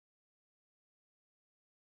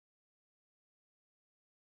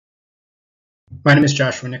My name is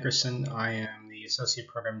Joshua Nickerson. I am the Associate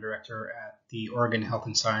Program Director at the Oregon Health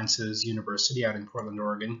and Sciences University out in Portland,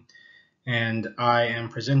 Oregon. And I am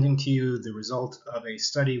presenting to you the result of a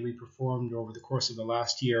study we performed over the course of the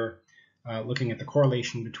last year, looking at the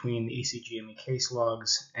correlation between the ACGME case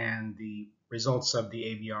logs and the results of the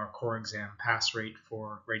ABR core exam pass rate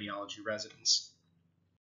for radiology residents.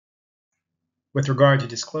 With regard to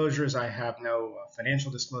disclosures, I have no financial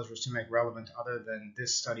disclosures to make relevant other than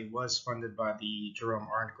this study was funded by the Jerome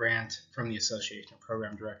Arndt Grant from the Association of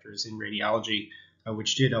Program Directors in Radiology,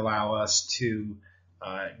 which did allow us to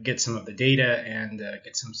get some of the data and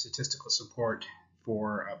get some statistical support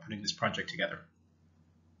for putting this project together.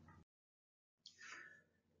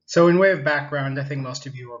 So in way of background, I think most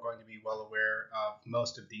of you are going to be well aware of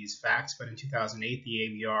most of these facts, but in 2008,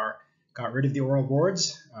 the ABR got rid of the oral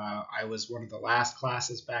boards. I was one of the last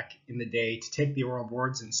classes back in the day to take the oral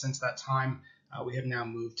boards, and since that time, we have now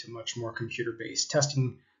moved to much more computer-based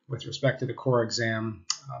testing with respect to the core exam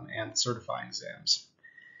and certifying exams.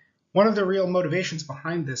 One of the real motivations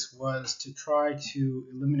behind this was to try to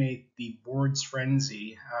eliminate the boards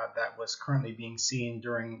frenzy that was currently being seen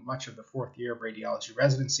during much of the fourth year of radiology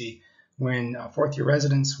residency, when fourth-year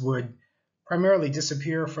residents would primarily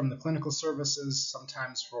disappear from the clinical services,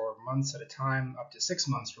 sometimes for months at a time, up to 6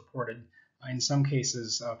 months reported, in some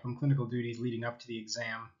cases from clinical duties leading up to the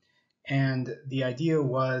exam. And the idea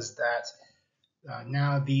was that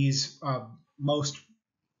now these most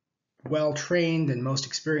well-trained and most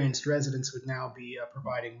experienced residents would now be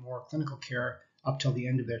providing more clinical care up till the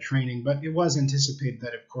end of their training. But it was anticipated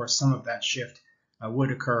that, of course, some of that shift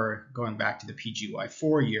would occur going back to the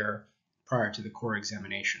PGY4 year prior to the core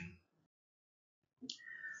examination.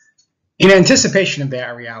 In anticipation of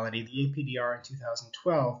that reality, the APDR in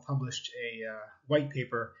 2012 published a white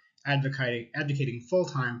paper advocating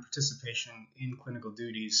full-time participation in clinical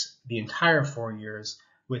duties the entire 4 years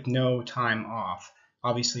with no time off.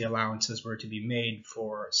 Obviously, allowances were to be made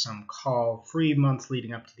for some call-free months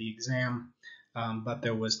leading up to the exam, but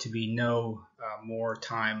there was to be no more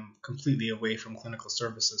time completely away from clinical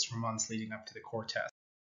services for months leading up to the core test.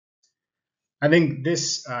 I think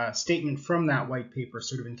this statement from that white paper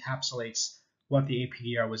sort of encapsulates what the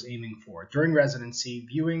APDR was aiming for. During residency,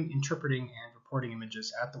 viewing, interpreting, and reporting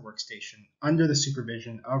images at the workstation under the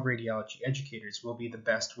supervision of radiology educators will be the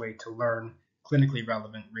best way to learn clinically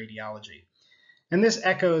relevant radiology. And this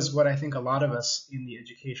echoes what I think a lot of us in the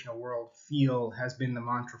educational world feel has been the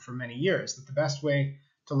mantra for many years, that the best way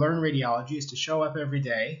to learn radiology is to show up every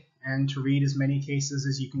day and to read as many cases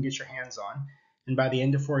as you can get your hands on. And by the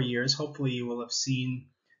end of 4 years, hopefully you will have seen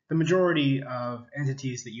the majority of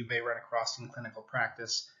entities that you may run across in clinical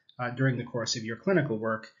practice during the course of your clinical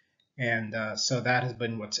work. And so that has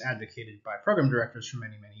been what's advocated by program directors for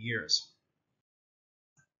many, many years.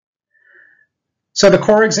 So the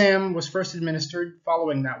core exam was first administered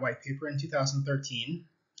following that white paper in 2013.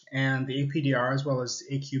 And the APDR, as well as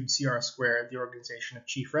A3CR², the Organization of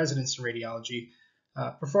Chief Residents in Radiology,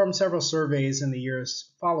 performed several surveys in the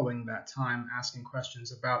years following that time, asking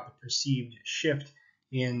questions about the perceived shift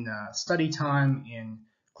in study time, in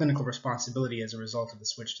clinical responsibility as a result of the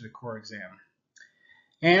switch to the core exam.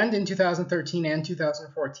 And in 2013 and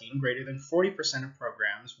 2014, greater than 40% of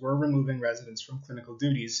programs were removing residents from clinical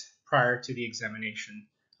duties prior to the examination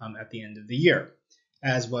at the end of the year,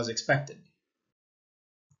 as was expected.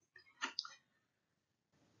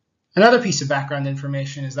 Another piece of background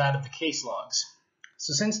information is that of the case logs.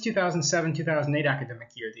 So since 2007-2008 academic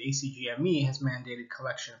year, the ACGME has mandated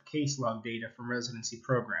collection of case log data from residency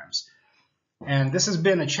programs. And this has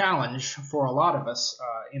been a challenge for a lot of us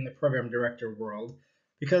in the program director world,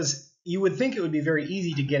 because you would think it would be very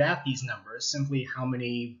easy to get at these numbers, simply how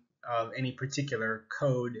many of any particular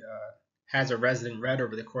code has a resident read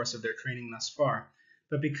over the course of their training thus far.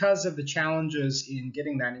 But because of the challenges in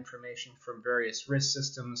getting that information from various risk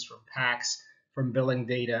systems, from PACS, from billing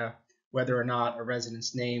data, whether or not a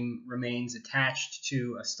resident's name remains attached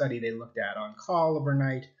to a study they looked at on call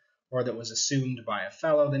overnight or that was assumed by a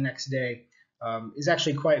fellow the next day, is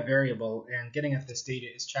actually quite variable, and getting at this data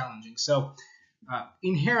is challenging. So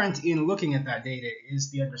inherent in looking at that data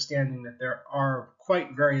is the understanding that there are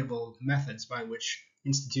quite variable methods by which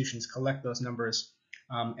institutions collect those numbers,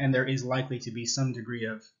 and there is likely to be some degree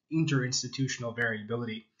of interinstitutional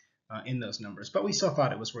variability in those numbers, but we still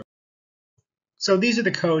thought it was worth it. So these are the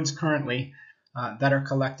codes currently that are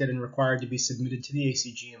collected and required to be submitted to the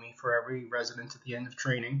ACGME for every resident at the end of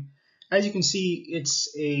training. As you can see,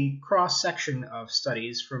 it's a cross-section of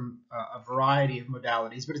studies from a variety of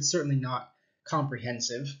modalities, but it's certainly not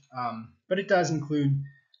comprehensive. But it does include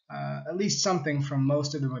at least something from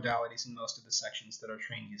most of the modalities and most of the sections that our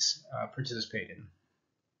trainees participate in.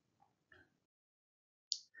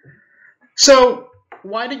 So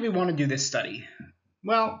why did we want to do this study?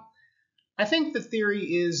 Well, I think the theory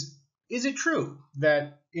is it true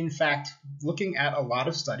that, in fact, looking at a lot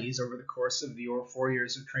of studies over the course of your 4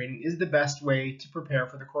 years of training is the best way to prepare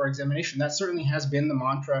for the core examination? That certainly has been the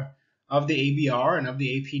mantra of the ABR and of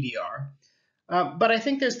the APDR. But I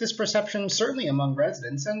think there's this perception, certainly among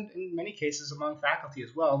residents and in many cases among faculty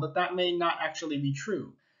as well, that that may not actually be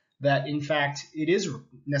true. That, in fact, it is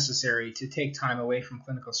necessary to take time away from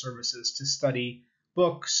clinical services to study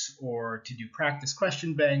books or to do practice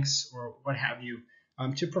question banks or what have you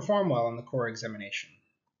to perform well on the core examination.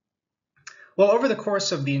 Well, over the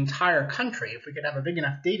course of the entire country, if we could have a big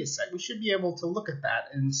enough data set, we should be able to look at that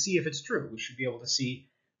and see if it's true. We should be able to see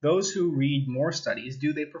those who read more studies,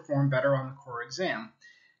 do they perform better on the core exam?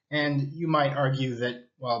 And you might argue that,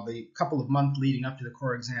 well, the couple of months leading up to the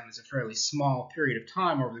core exam is a fairly small period of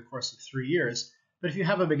time over the course of 3 years, but if you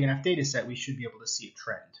have a big enough data set, we should be able to see a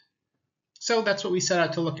trend. So that's what we set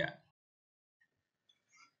out to look at.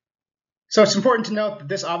 So it's important to note that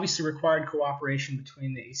this obviously required cooperation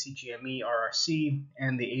between the ACGME, RRC,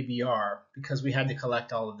 and the ABR because we had to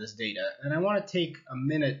collect all of this data. And I want to take a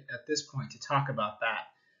minute at this point to talk about that.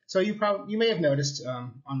 So you may have noticed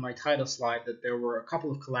on my title slide that there were a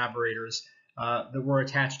couple of collaborators that were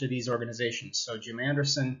attached to these organizations. So Jim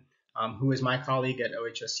Anderson, who is my colleague at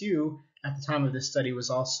OHSU, at the time of this study was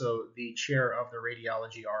also the chair of the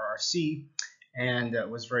radiology RRC and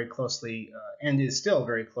was very closely and is still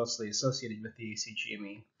very closely associated with the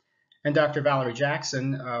ACGME. And Dr. Valerie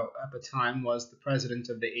Jackson at the time was the president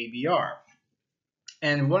of the ABR.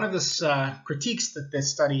 And one of the critiques that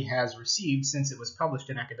this study has received since it was published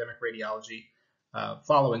in Academic Radiology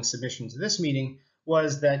following submission to this meeting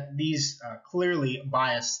was that these clearly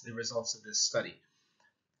bias the results of this study.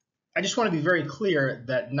 I just want to be very clear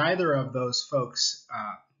that neither of those folks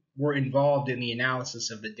were involved in the analysis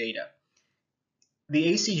of the data.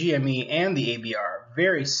 The ACGME and the ABR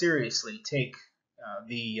very seriously take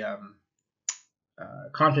the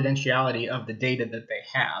confidentiality of the data that they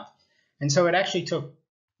have. And so it actually took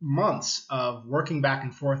months of working back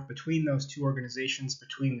and forth between those two organizations,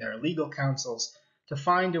 between their legal counsels, to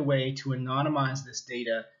find a way to anonymize this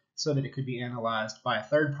data so that it could be analyzed by a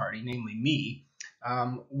third party, namely me,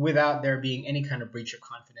 without there being any kind of breach of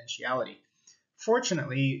confidentiality.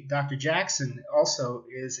 Fortunately, Dr. Jackson also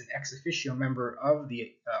is an ex officio member of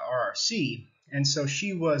the RRC, and so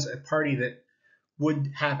she was a party that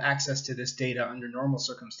would have access to this data under normal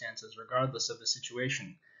circumstances, regardless of the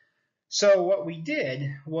situation. So what we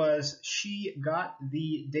did was she got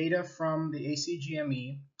the data from the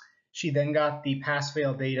ACGME. She then got the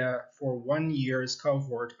pass-fail data for 1 year's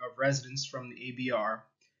cohort of residents from the ABR,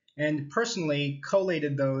 and personally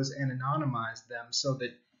collated those and anonymized them so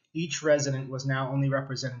that each resident was now only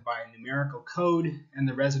represented by a numerical code, and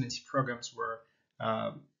the residency programs were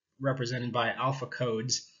represented by alpha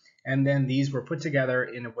codes. And then these were put together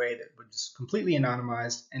in a way that was completely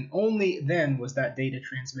anonymized, and only then was that data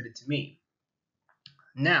transmitted to me.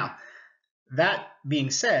 Now, that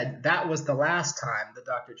being said, that was the last time that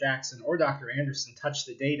Dr. Jackson or Dr. Anderson touched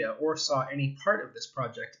the data or saw any part of this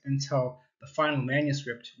project until the final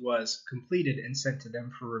manuscript was completed and sent to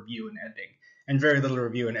them for review and editing. And very little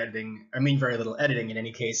review and editing, very little editing in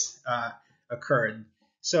any case, occurred.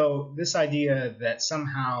 So this idea that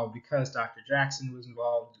somehow, because Dr. Jackson was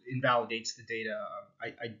involved, invalidates the data,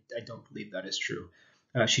 I don't believe that is true.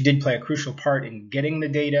 She did play a crucial part in getting the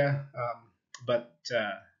data, but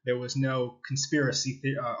there was no conspiracy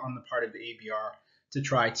on the part of the ABR to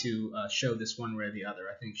try to show this one way or the other.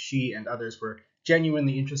 I think she and others were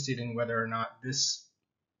genuinely interested in whether or not this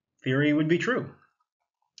theory would be true.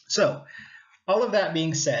 So, all of that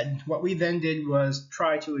being said, what we then did was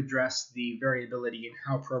try to address the variability in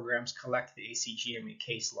how programs collect the ACGME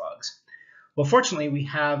case logs. Well, fortunately, we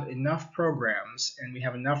have enough programs and we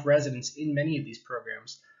have enough residents in many of these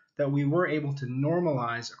programs that we were able to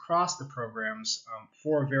normalize across the programs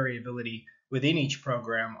for variability within each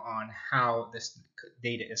program on how this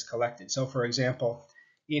data is collected. So, for example,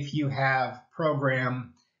 if you have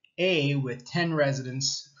program A with 10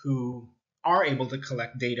 residents who are able to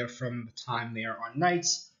collect data from the time they are on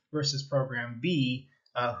nights versus program B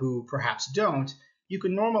who perhaps don't, you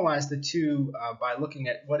can normalize the two by looking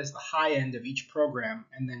at what is the high end of each program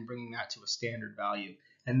and then bringing that to a standard value.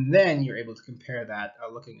 And then you're able to compare that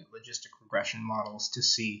looking at logistic regression models to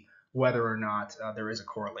see whether or not there is a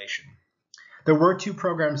correlation. There were 2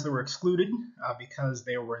 programs that were excluded because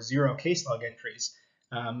there were 0 case log entries,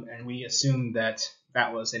 and we assumed that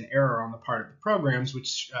that was an error on the part of the programs,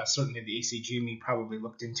 which certainly the ACGME probably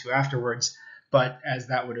looked into afterwards. But as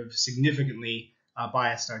that would have significantly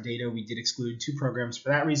biased our data, we did exclude 2 programs for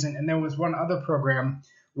that reason. And there was one other program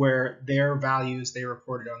where their values they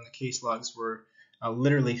reported on the case logs were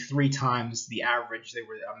literally 3 times the average. They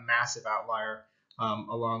were a massive outlier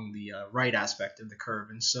along the right aspect of the curve.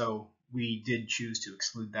 And so we did choose to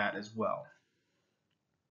exclude that as well.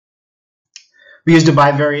 We used a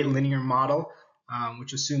bivariate linear model,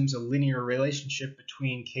 which assumes a linear relationship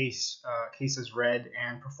between cases read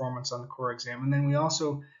and performance on the core exam. And then we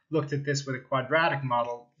also looked at this with a quadratic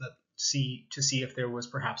model to see if there was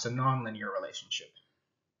perhaps a nonlinear relationship.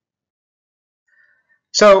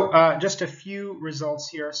 So just a few results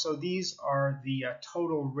here. So these are the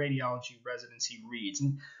total radiology residency reads.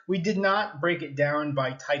 And we did not break it down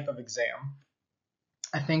by type of exam.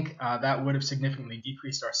 I think that would have significantly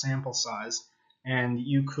decreased our sample size. And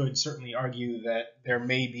you could certainly argue that there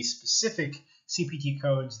may be specific CPT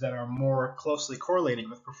codes that are more closely correlated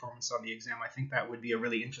with performance on the exam. I think that would be a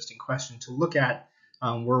really interesting question to look at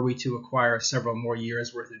were we to acquire several more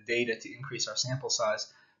years worth of data to increase our sample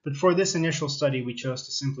size. But for this initial study, we chose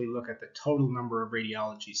to simply look at the total number of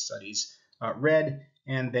radiology studies read,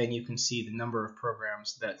 and then you can see the number of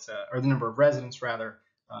programs that, or the number of residents rather,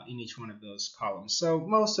 in each one of those columns. So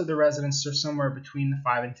most of the residents are somewhere between the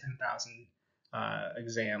 5,000 and 10,000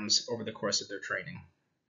 exams over the course of their training.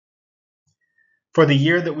 For the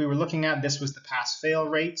year that we were looking at, this was the pass-fail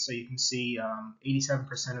rate. So you can see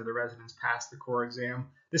 87% of the residents passed the core exam.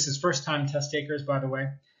 This is first-time test takers, by the way,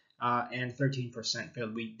 and 13%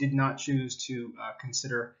 failed. We did not choose to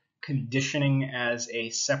consider conditioning as a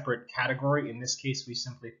separate category. In this case, we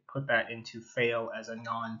simply put that into fail as a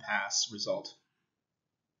non-pass result.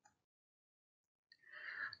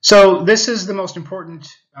 So this is the most important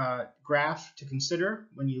graph to consider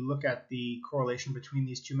when you look at the correlation between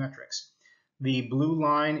these 2 metrics. The blue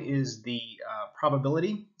line is the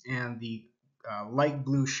probability, and the light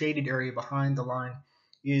blue shaded area behind the line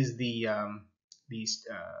is the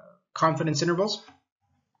confidence intervals.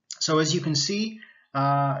 So as you can see,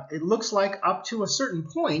 it looks like up to a certain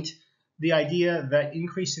point, the idea that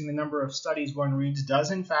increasing the number of studies one reads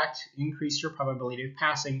does in fact increase your probability of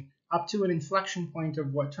passing up to an inflection point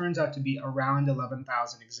of what turns out to be around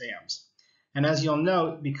 11,000 exams. And as you'll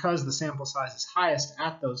note, because the sample size is highest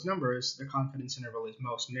at those numbers, the confidence interval is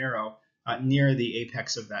most narrow near the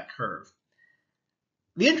apex of that curve.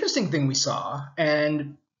 The interesting thing we saw,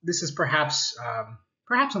 and this is perhaps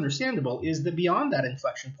understandable, is that beyond that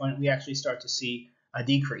inflection point, we actually start to see a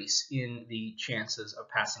decrease in the chances of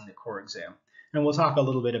passing the core exam. And we'll talk a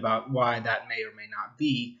little bit about why that may or may not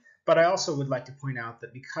be. But I also would like to point out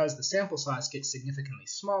that because the sample size gets significantly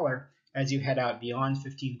smaller as you head out beyond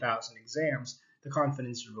 15,000 exams, the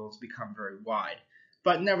confidence intervals become very wide.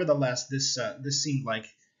 But nevertheless, this seemed like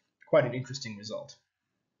quite an interesting result.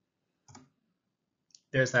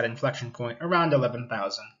 There's that inflection point around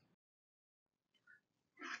 11,000.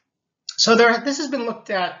 So this has been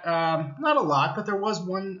looked at, not a lot, but there was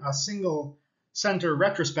a single center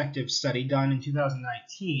retrospective study done in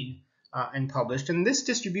 2019 and published. And this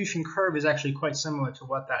distribution curve is actually quite similar to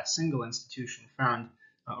what that single institution found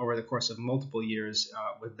over the course of multiple years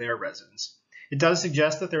with their residents. It does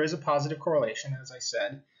suggest that there is a positive correlation, as I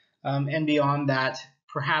said, and beyond that,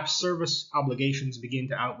 perhaps service obligations begin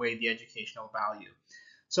to outweigh the educational value.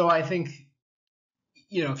 So I think,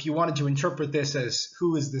 if you wanted to interpret this as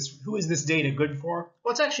who is this data good for?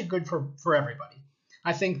 Well, it's actually good for everybody.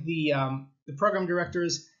 I think the program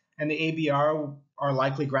directors and the ABR are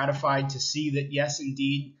likely gratified to see that, yes,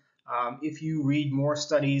 indeed, if you read more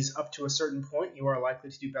studies up to a certain point, you are likely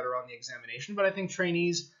to do better on the examination. But I think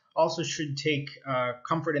trainees also should take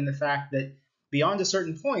comfort in the fact that beyond a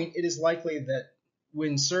certain point, it is likely that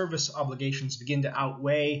when service obligations begin to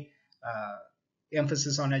outweigh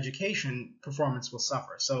emphasis on education, performance will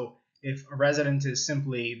suffer. So if a resident is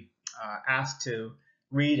simply asked to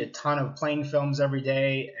read a ton of plain films every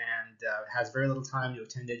day and has very little time to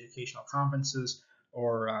attend educational conferences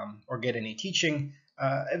or get any teaching,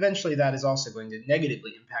 eventually that is also going to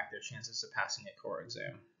negatively impact their chances of passing a core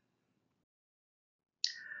exam.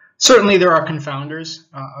 Certainly there are confounders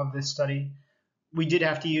of this study. We did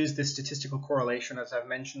have to use this statistical correlation, as I've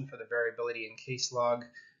mentioned, for the variability in case log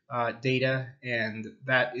data, and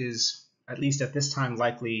that is, at least at this time,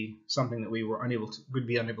 likely something that we would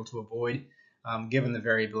be unable to avoid, given the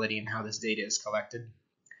variability in how this data is collected.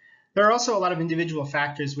 There are also a lot of individual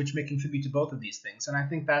factors which may contribute to both of these things, and I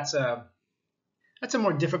think that's a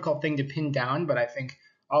more difficult thing to pin down, but I think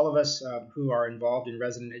all of us who are involved in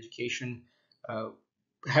resident education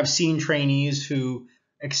have seen trainees who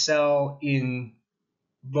excel in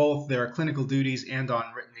both their clinical duties and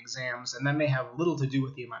on written exams, and that may have little to do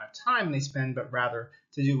with the amount of time they spend, but rather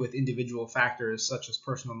to do with individual factors such as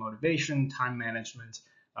personal motivation, time management,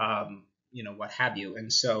 what have you.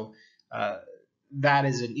 And so that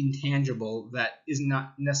is an intangible that is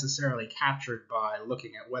not necessarily captured by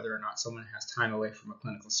looking at whether or not someone has time away from a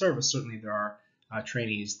clinical service. Certainly there are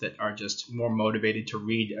trainees that are just more motivated to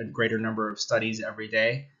read a greater number of studies every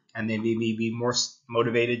day, and they may be more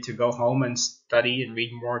motivated to go home and study and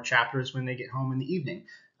read more chapters when they get home in the evening.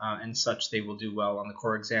 And such, they will do well on the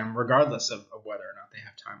core exam regardless of whether or not they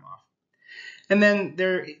have time off. And then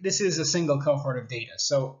this is a single cohort of data.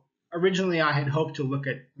 So originally I had hoped to look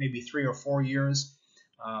at maybe 3 or 4 years,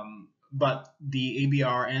 but the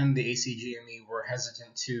ABR and the ACGME were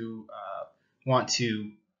hesitant to want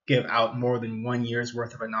to give out more than 1 year's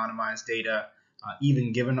worth of anonymized data,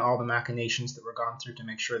 even given all the machinations that were gone through to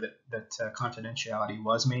make sure that confidentiality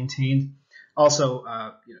was maintained. Also,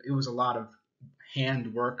 it was a lot of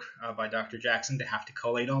hand work by Dr. Jackson to have to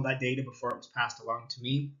collate all that data before it was passed along to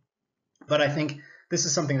me. But I think this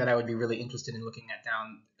is something that I would be really interested in looking at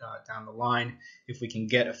down the line, if we can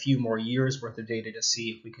get a few more years worth of data to see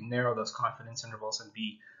if we can narrow those confidence intervals and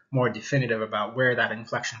be more definitive about where that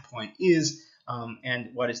inflection point is, and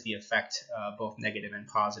what is the effect, both negative and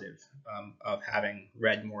positive, of having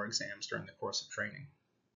read more exams during the course of training.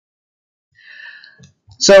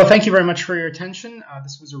 So thank you very much for your attention.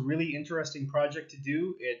 This was a really interesting project to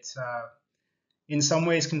do. It in some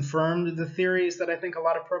ways confirmed the theories that I think a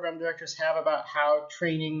lot of program directors have about how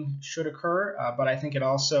training should occur, but I think it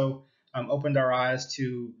also opened our eyes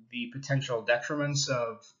to the potential detriments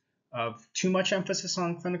of too much emphasis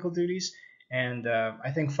on clinical duties. And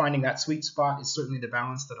I think finding that sweet spot is certainly the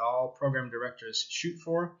balance that all program directors shoot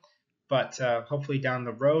for. But hopefully down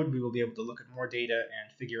the road, we will be able to look at more data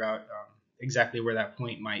and figure out exactly where that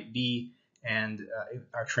point might be, and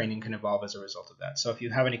our training can evolve as a result of that. So if you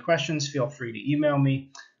have any questions, feel free to email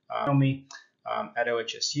me at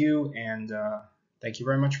OHSU, and thank you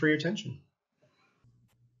very much for your attention.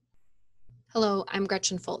 Hello, I'm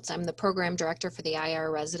Gretchen Foltz. I'm the Program Director for the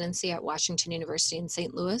IR Residency at Washington University in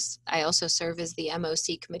St. Louis. I also serve as the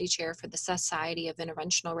MOC Committee Chair for the Society of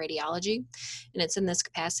Interventional Radiology, and it's in this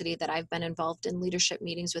capacity that I've been involved in leadership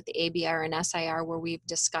meetings with the ABR and SIR where we've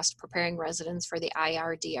discussed preparing residents for the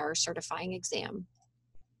IR-DR certifying exam.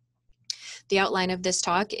 The outline of this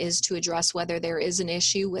talk is to address whether there is an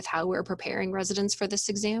issue with how we're preparing residents for this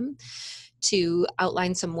exam, to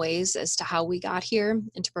outline some ways as to how we got here,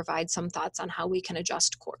 and to provide some thoughts on how we can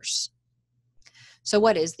adjust course. So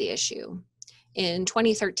what is the issue? In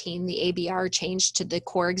 2013, the ABR changed to the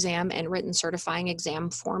core exam and written certifying exam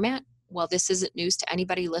format. While this isn't news to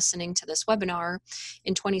anybody listening to this webinar,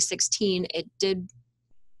 in 2016, it did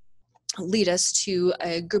lead us to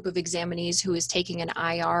a group of examinees who is taking an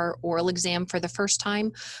IR oral exam for the first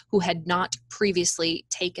time, who had not previously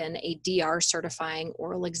taken a DR certifying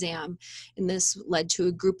oral exam. And this led to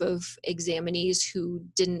a group of examinees who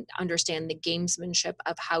didn't understand the gamesmanship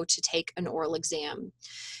of how to take an oral exam.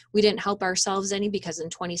 We didn't help ourselves any because in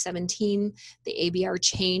 2017, the ABR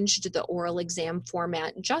changed the oral exam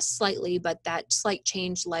format just slightly, but that slight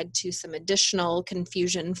change led to some additional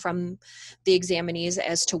confusion from the examinees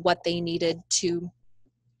as to what they needed to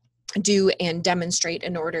do and demonstrate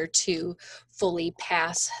in order to fully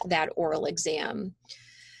pass that oral exam.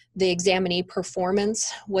 The examinee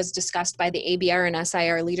performance was discussed by the ABR and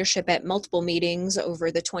SIR leadership at multiple meetings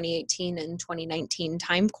over the 2018 and 2019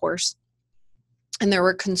 time course. And there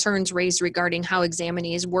were concerns raised regarding how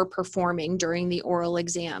examinees were performing during the oral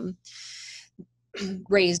exam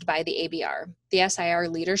raised by the ABR. The SIR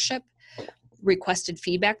leadership requested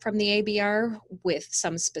feedback from the ABR with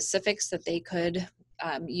some specifics that they could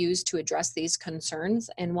use to address these concerns.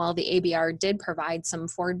 And while the ABR did provide some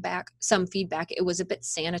feedback, it was a bit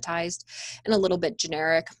sanitized and a little bit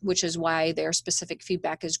generic, which is why their specific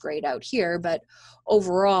feedback is grayed out here. But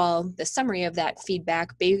overall, the summary of that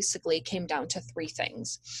feedback basically came down to 3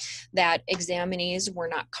 things: that examinees were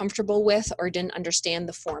not comfortable with or didn't understand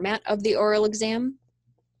the format of the oral exam,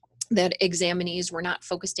 that examinees were not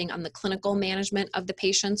focusing on the clinical management of the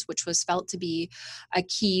patients, which was felt to be a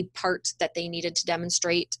key part that they needed to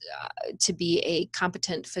demonstrate to be a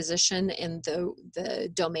competent physician in the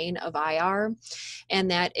domain of IR, and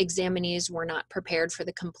that examinees were not prepared for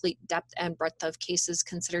the complete depth and breadth of cases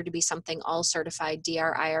considered to be something all certified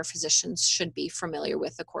DR/IR physicians should be familiar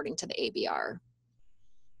with according to the ABR.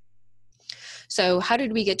 So how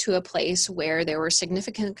did we get to a place where there were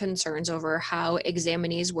significant concerns over how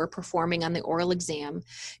examinees were performing on the oral exam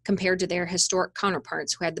compared to their historic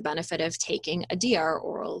counterparts who had the benefit of taking a DR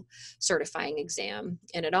oral certifying exam?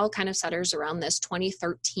 And it all kind of centers around this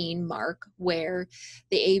 2013 mark where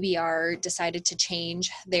the ABR decided to change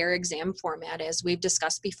their exam format, as we've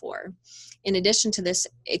discussed before. In addition to this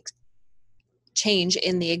change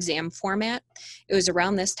in the exam format, it was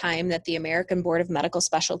around this time that the American Board of Medical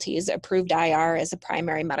Specialties approved IR as a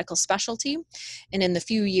primary medical specialty. And in the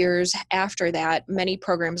few years after that, many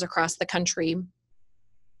programs across the country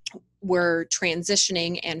were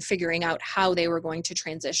transitioning and figuring out how they were going to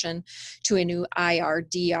transition to a new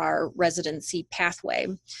IR-DR residency pathway.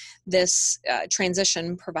 This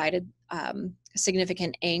transition provided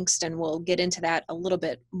significant angst, and we'll get into that a little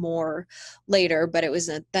bit more later, but it was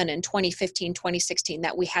then in 2015, 2016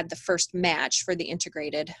 that we had the first match for the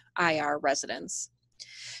integrated IR residents.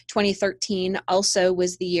 2013 also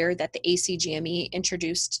was the year that the ACGME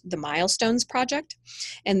introduced the Milestones Project,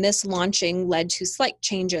 and this launching led to slight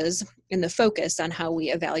changes in the focus on how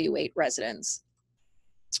we evaluate residents.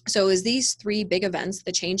 So as these three big events,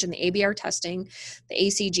 the change in the ABR testing, the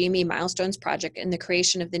ACGME Milestones Project, and the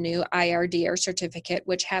creation of the new IR-DR certificate,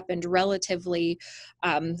 which happened relatively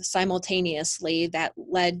simultaneously, that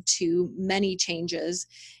led to many changes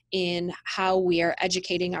in how we are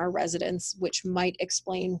educating our residents, which might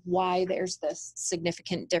explain why there's this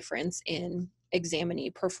significant difference in examinee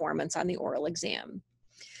performance on the oral exam.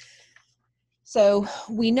 So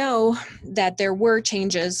we know that there were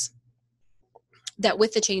changes, that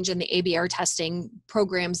with the change in the ABR testing,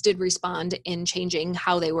 programs did respond in changing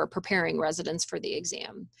how they were preparing residents for the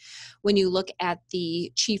exam. When you look at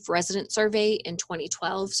the Chief Resident Survey in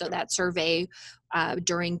 2012, so that survey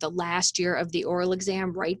during the last year of the oral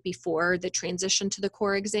exam, right before the transition to the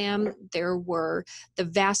core exam, there were the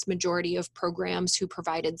vast majority of programs who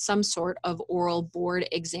provided some sort of oral board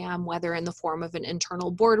exam, whether in the form of an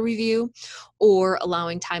internal board review or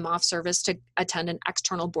allowing time off service to attend an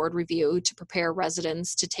external board review to prepare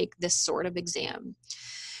residents to take this sort of exam.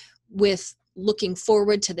 With looking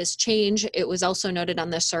forward to this change, it was also noted on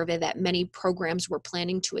this survey that many programs were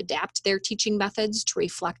planning to adapt their teaching methods to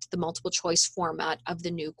reflect the multiple choice format of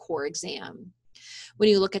the new core exam. When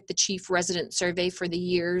you look at the Chief Resident Survey for the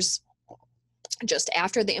years just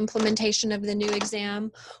after the implementation of the new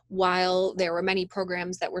exam, while there were many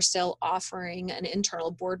programs that were still offering an internal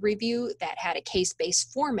board review that had a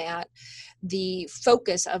case-based format, the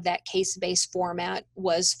focus of that case-based format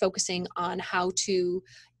was focusing on how to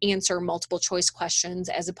answer multiple choice questions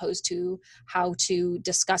as opposed to how to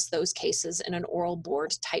discuss those cases in an oral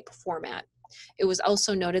board type format. It was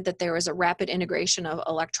also noted that there was a rapid integration of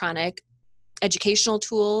electronic educational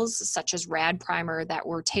tools such as RAD Primer that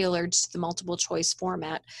were tailored to the multiple choice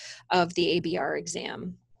format of the ABR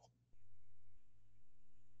exam.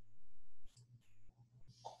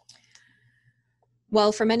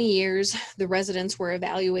 Well, for many years, the residents were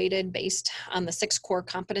evaluated based on the 6 core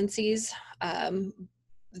competencies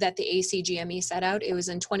that the ACGME set out. It was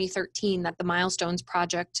in 2013 that the Milestones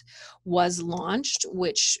Project was launched,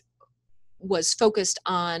 which was focused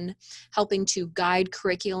on helping to guide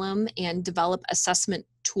curriculum and develop assessment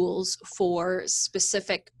tools for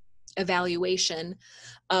specific evaluation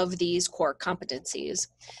of these core competencies.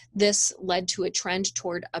 This led to a trend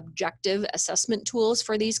toward objective assessment tools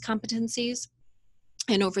for these competencies.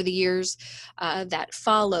 And over the years that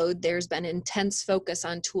followed, there's been intense focus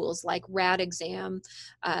on tools like RAD exam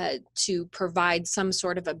to provide some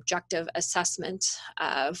sort of objective assessment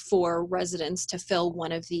for residents to fill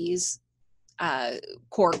one of these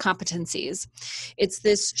core competencies. It's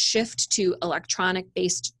this shift to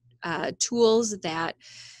electronic-based tools that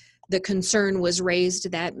the concern was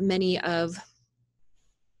raised that many of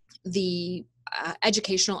the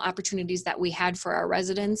educational opportunities that we had for our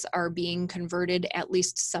residents are being converted at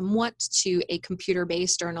least somewhat to a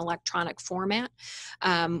computer-based or an electronic format,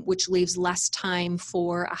 which leaves less time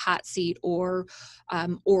for a hot seat or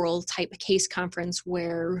oral type case conference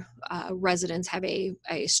where residents have a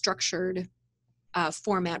structured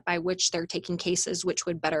format by which they're taking cases, which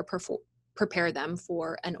would better prepare them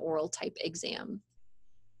for an oral type exam.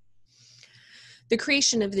 The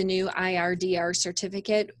creation of the new IR-DR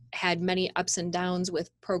certificate had many ups and downs with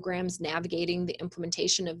programs navigating the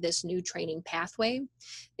implementation of this new training pathway.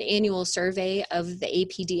 The annual survey of the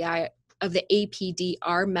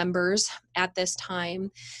APDR members at this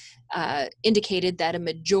time indicated that a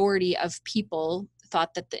majority of people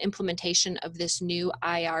thought that the implementation of this new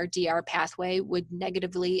IR-DR pathway would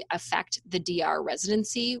negatively affect the DR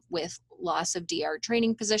residency, with loss of DR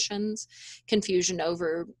training positions, confusion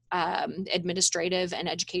over administrative and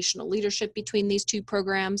educational leadership between these two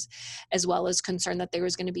programs, as well as concern that there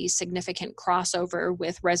was going to be significant crossover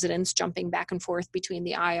with residents jumping back and forth between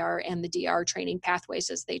the IR and the DR training pathways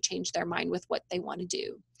as they change their mind with what they want to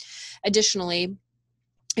do. Additionally,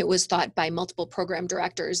 it was thought by multiple program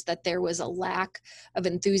directors that there was a lack of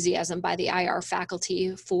enthusiasm by the IR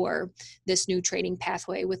faculty for this new training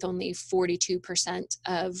pathway, with only 42%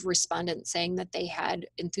 of respondents saying that they had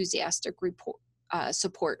enthusiastic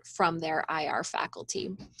support from their IR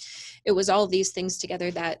faculty. It was all these things together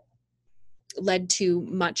that led to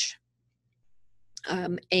much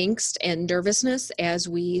angst and nervousness as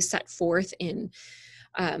we set forth in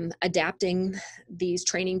adapting these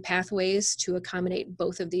training pathways to accommodate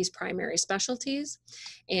both of these primary specialties.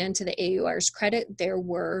 And to the AUR's credit, there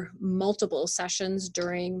were multiple sessions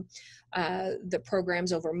during the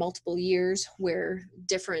programs over multiple years where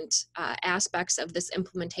different aspects of this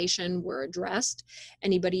implementation were addressed.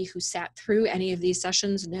 Anybody who sat through any of these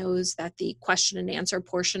sessions knows that the question and answer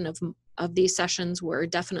portion of these sessions were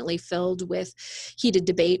definitely filled with heated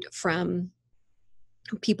debate from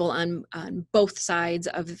people on both sides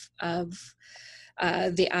of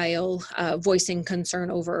the aisle, voicing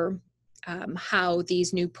concern over how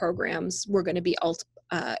these new programs were going to be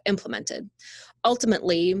implemented.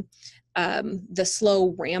 Ultimately, the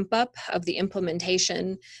slow ramp up of the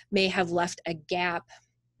implementation may have left a gap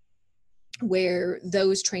where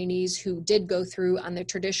those trainees who did go through on the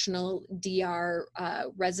traditional DR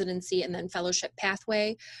residency and then fellowship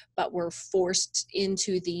pathway, but were forced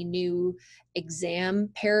into the new exam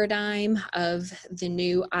paradigm of the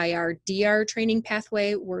new IR-DR training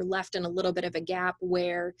pathway, were left in a little bit of a gap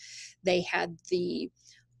where they had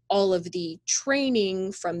all of the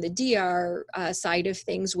training from the DR side of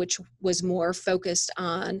things, which was more focused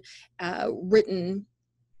on written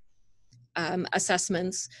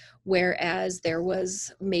assessments, whereas there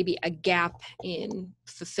was maybe a gap in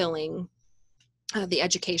fulfilling the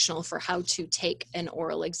educational for how to take an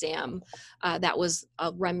oral exam. That was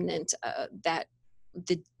a remnant that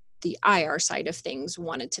the IR side of things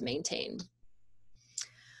wanted to maintain.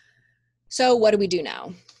 So what do we do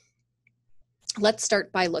now? Let's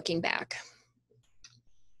start by looking back.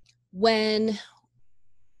 When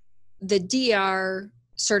the DR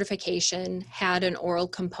certification had an oral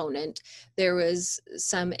component, there was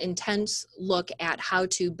some intense look at how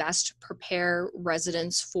to best prepare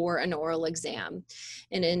residents for an oral exam.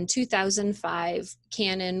 And in 2005,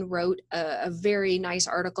 Cannon wrote a very nice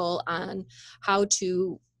article on how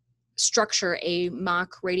to structure a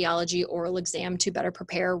mock radiology oral exam to better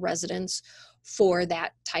prepare residents for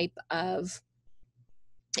that type of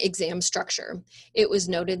exam structure. It was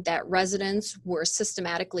noted that residents were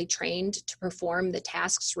systematically trained to perform the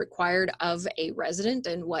tasks required of a resident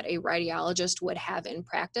and what a radiologist would have in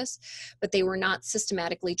practice, but they were not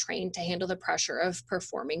systematically trained to handle the pressure of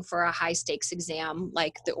performing for a high stakes exam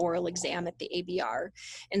like the oral exam at the ABR.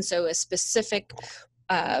 And so a specific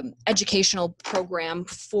educational program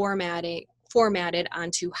formatted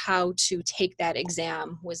onto how to take that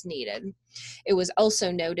exam was needed. It was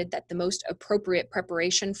also noted that the most appropriate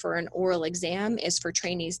preparation for an oral exam is for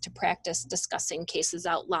trainees to practice discussing cases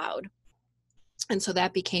out loud. And so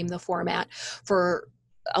that became the format for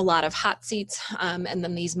a lot of hot seats and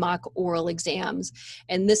then these mock oral exams.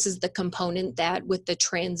 And this is the component that, with the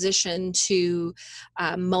transition to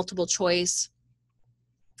multiple choice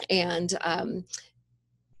and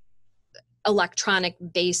electronic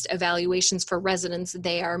based evaluations for residents,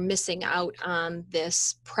 they are missing out on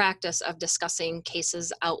this practice of discussing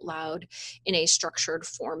cases out loud in a structured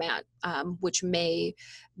format, which may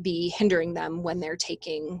be hindering them when they're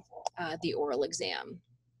taking the oral exam.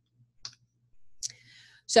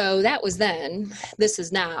 So that was then. This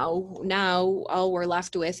is now. Now all we're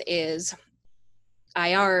left with is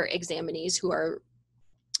IR examinees who are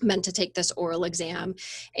meant to take this oral exam,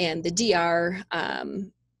 and the DR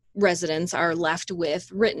residents are left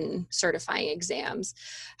with written certifying exams.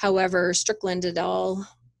 However, Strickland et al.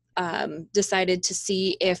 Decided to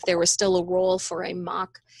see if there was still a role for a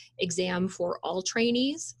mock exam for all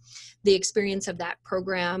trainees. The experience of that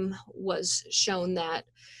program was shown that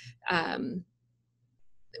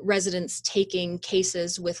residents taking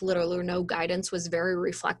cases with little or no guidance was very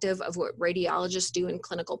reflective of what radiologists do in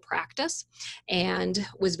clinical practice, and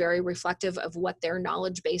was very reflective of what their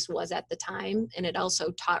knowledge base was at the time. And it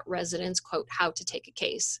also taught residents, quote, how to take a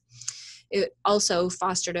case. It also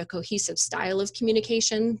fostered a cohesive style of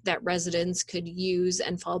communication that residents could use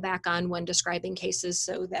and fall back on when describing cases,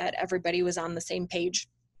 so that everybody was on the same page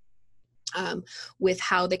with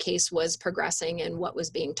how the case was progressing and what was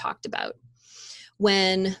being talked about.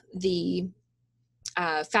 When the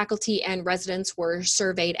faculty and residents were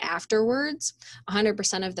surveyed afterwards,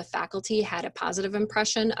 100% of the faculty had a positive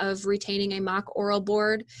impression of retaining a mock oral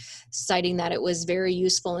board, citing that it was very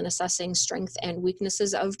useful in assessing strengths and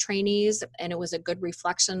weaknesses of trainees, and it was a good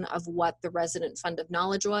reflection of what the resident fund of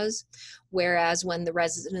knowledge was. Whereas when the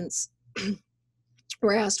residents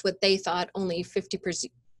were asked what they thought, only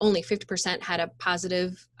 50% had a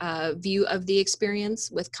positive view of the experience,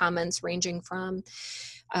 with comments ranging from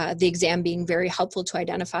the exam being very helpful to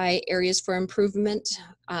identify areas for improvement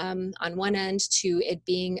on one end, to it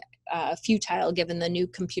being futile given the new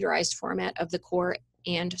computerized format of the core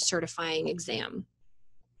and certifying exam.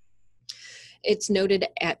 It's noted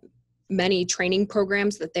at many training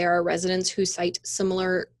programs that there are residents who cite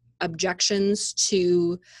similar objections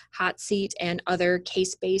to hot seat and other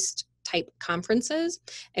case-based type conferences,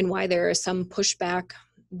 and why there is some pushback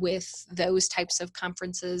with those types of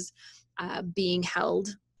conferences being held.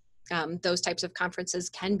 Those types of conferences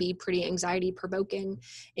can be pretty anxiety provoking,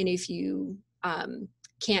 and if you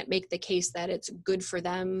can't make the case that it's good for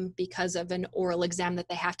them because of an oral exam that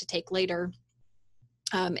they have to take later,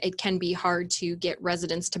 it can be hard to get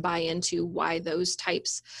residents to buy into why those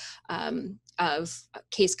types of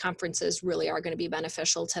case conferences really are going to be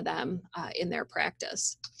beneficial to them in their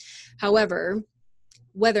practice. However,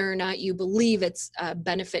 whether or not you believe it's a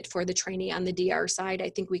benefit for the trainee on the DR side, I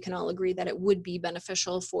think we can all agree that it would be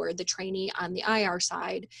beneficial for the trainee on the IR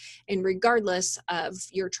side. And regardless of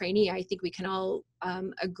your trainee, I think we can all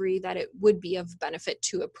agree that it would be of benefit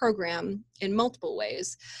to a program in multiple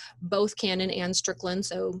ways. Both Cannon and Strickland,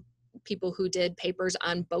 so people who did papers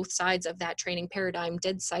on both sides of that training paradigm,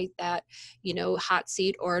 did cite that, you know, hot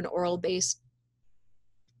seat or an oral based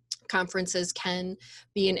conferences can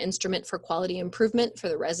be an instrument for quality improvement for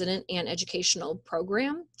the resident and educational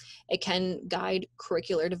program. It can guide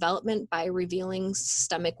curricular development by revealing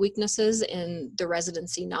systemic weaknesses in the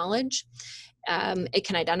residency knowledge. It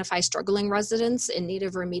can identify struggling residents in need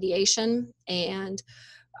of remediation, and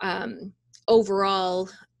overall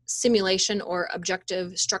simulation or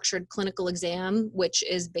objective structured clinical exam, which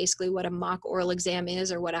is basically what a mock oral exam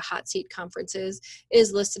is or what a hot seat conference is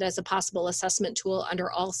listed as a possible assessment tool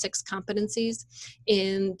under all 6 competencies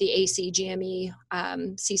in the ACGME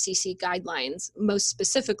CCC guidelines. Most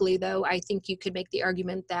specifically, though, I think you could make the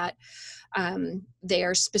argument that they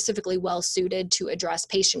are specifically well suited to address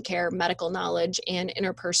patient care, medical knowledge, and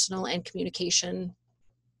interpersonal and communication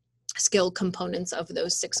skill components of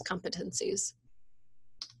those 6 competencies.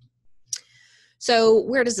 So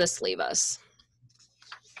where does this leave us?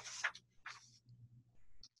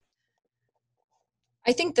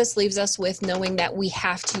 I think this leaves us with knowing that we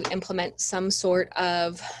have to implement some sort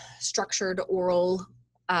of structured oral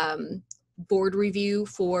board review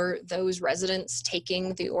for those residents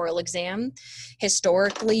taking the oral exam.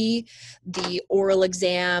 Historically, the oral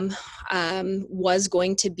exam was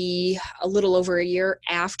going to be a little over a year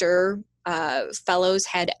after fellows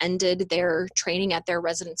had ended their training at their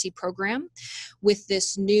residency program. With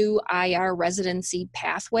this new IR residency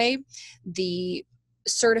pathway, the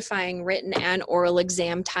certifying written and oral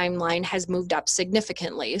exam timeline has moved up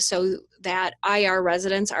significantly, so that IR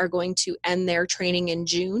residents are going to end their training in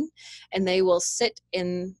June, and they will sit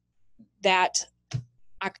in that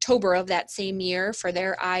October of that same year for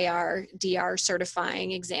their IR DR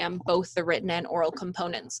certifying exam, both the written and oral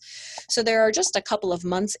components. So there are just a couple of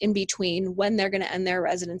months in between when they're going to end their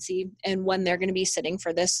residency and when they're going to be sitting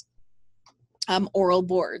for this oral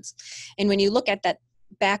boards. And when you look at that,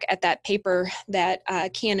 back at that paper that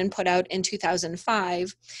Cannon put out in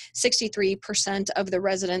 2005, 63% of the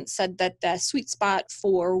residents said that the sweet spot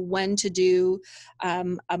for when to do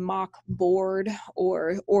a mock board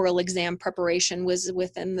or oral exam preparation was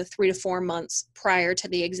within the 3 to 4 months prior to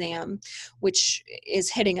the exam, which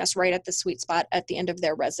is hitting us right at the sweet spot at the end of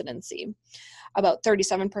their residency. About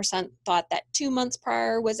 37% thought that 2 months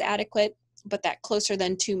prior was adequate, but that closer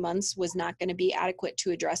than 2 months was not going to be adequate to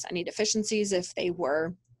address any deficiencies if they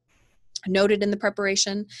were noted in the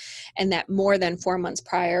preparation, and that more than 4 months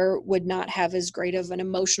prior would not have as great of an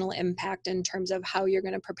emotional impact in terms of how you're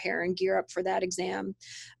going to prepare and gear up for that exam,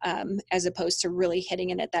 as opposed to really hitting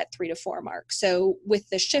it at that 3 to 4 mark. So with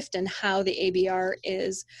the shift in how the ABR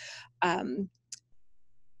is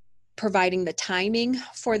providing the timing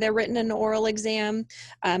for their written and oral exam,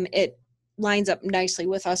 it lines up nicely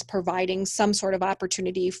with us providing some sort of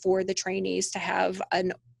opportunity for the trainees to have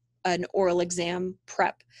an oral exam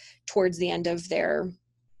prep towards the end of their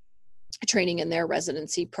training in their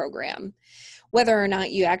residency program. Whether or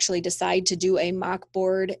not you actually decide to do a mock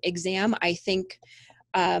board exam, I think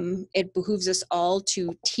it behooves us all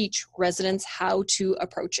to teach residents how to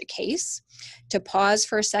approach a case, to pause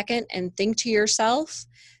for a second and think to yourself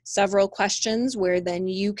several questions where then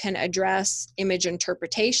you can address image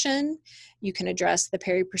interpretation, you can address the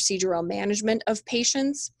peri-procedural management of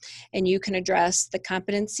patients, and you can address the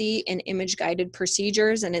competency in image-guided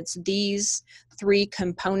procedures. And it's these three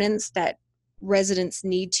components that residents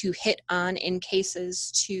need to hit on in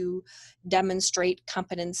cases to demonstrate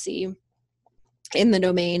competency in the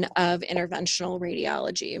domain of interventional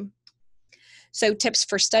radiology. So tips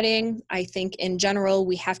for studying, I think in general,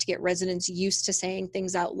 we have to get residents used to saying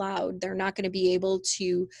things out loud. They're not going to be able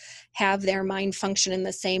to have their mind function in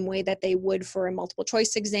the same way that they would for a multiple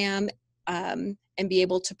choice exam, and be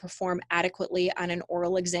able to perform adequately on an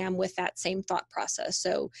oral exam with that same thought process.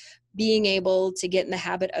 So being able to get in the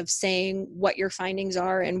habit of saying what your findings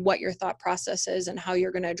are and what your thought process is and how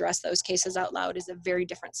you're going to address those cases out loud is a very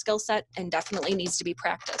different skill set and definitely needs to be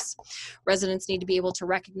practiced. Residents need to be able to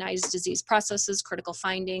recognize disease processes, critical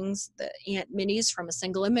findings, the minis from a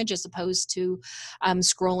single image as opposed to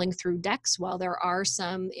scrolling through decks. While there are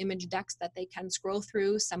some image decks that they can scroll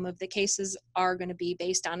through, some of the cases are going to be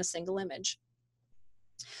based on a single image.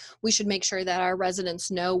 We should make sure that our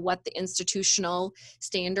residents know what the institutional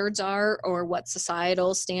standards are or what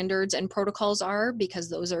societal standards and protocols are, because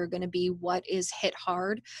those are going to be what is hit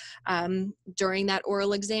hard during that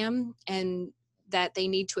oral exam, and that they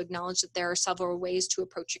need to acknowledge that there are several ways to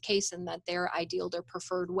approach a case and that their ideal, their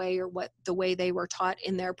preferred way, or what the way they were taught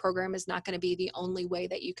in their program is not going to be the only way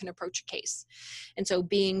that you can approach a case. And so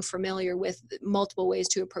being familiar with multiple ways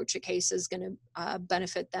to approach a case is going to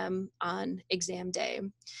benefit them on exam day.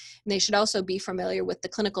 And they should also be familiar with the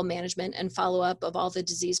clinical management and follow-up of all the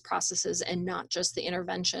disease processes and not just the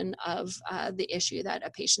intervention of the issue that a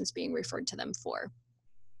patient's being referred to them for.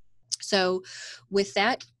 So with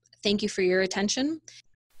that, thank you for your attention.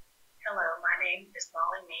 Hello, my name is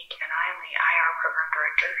Mollie Meek, and I am the IR Program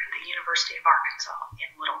Director at the University of Arkansas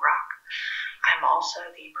in Little Rock. I'm also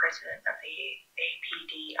the president of the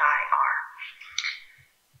APDIR.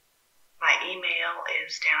 My email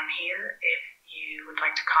is down here if you would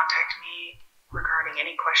like to contact me regarding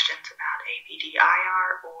any questions about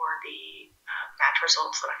APDIR or the match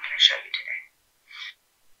results that I'm going to show you today.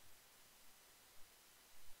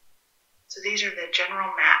 So these are the general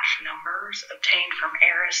match numbers obtained from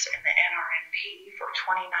ARIS and the NRNP for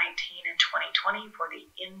 2019 and 2020 for the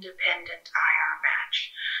independent IR match.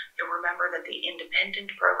 You'll remember that the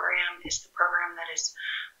independent program is the program that is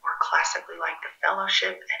more classically like the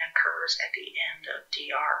fellowship and occurs at the end of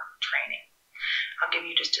DR training. I'll give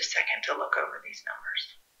you just a second to look over these numbers.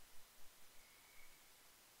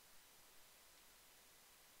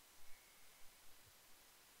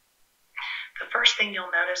 The first thing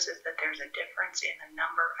you'll notice is that there's a difference in the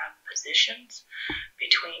number of positions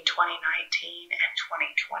between 2019 and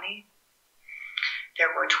 2020.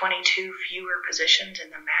 There were 22 fewer positions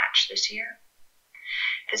in the match this year.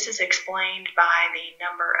 This is explained by the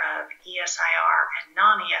number of ESIR and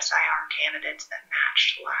non-ESIR candidates that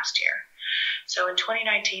matched last year. So in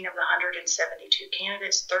 2019, of the 172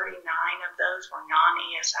 candidates, 39 of those were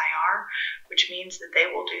non-ESIR, which means that they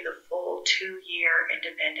will do the full 2-year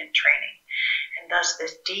independent training. And thus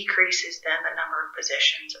this decreases then the number of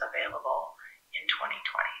positions available in 2020.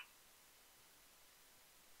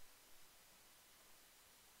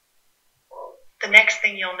 The next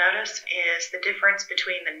thing you'll notice is the difference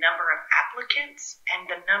between the number of applicants and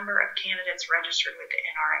the number of candidates registered with the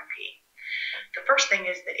NRNP. The first thing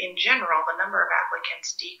is that in general, the number of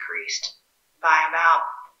applicants decreased by about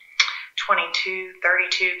 32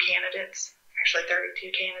 candidates, actually 32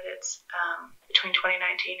 candidates between 2019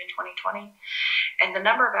 and 2020. And the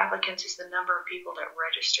number of applicants is the number of people that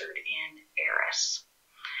registered in ARIS.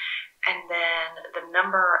 And then the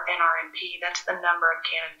number NRNP, that's the number of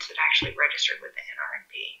candidates that actually registered with the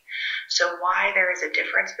NRNP. So why there is a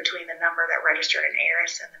difference between the number that registered in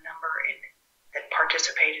ARIS and the number that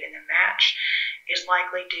participated in the match is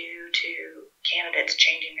likely due to candidates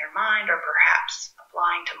changing their mind or perhaps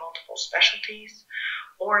applying to multiple specialties,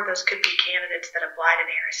 or those could be candidates that applied in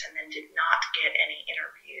ARIS and then did not get any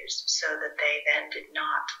interviews, so that they then did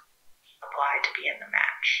not apply to be in the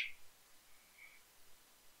match.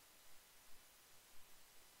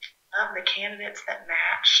 Of the candidates that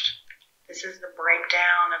matched, this is the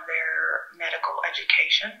breakdown of their medical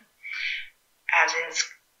education, as is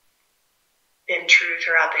been true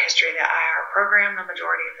throughout the history of the IR program. The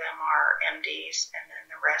majority of them are MDs, and then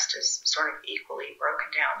the rest is sort of equally broken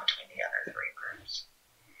down between the other 3 groups.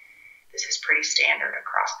 This is pretty standard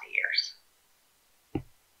across the years.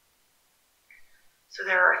 So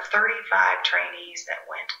there are 35 trainees that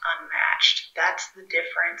went unmatched. That's the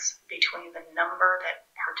difference between the number that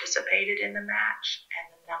participated in the match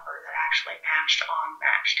and the number that actually matched on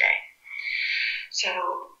match day. So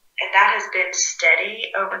that has been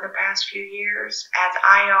steady over the past few years. As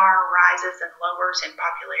IR rises and lowers in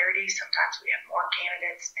popularity, sometimes we have more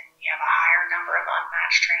candidates and we have a higher number of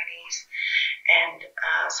unmatched trainees. And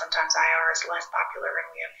sometimes IR is less popular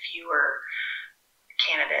and we have fewer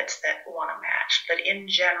candidates that want to match. But in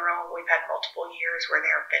general, we've had multiple years where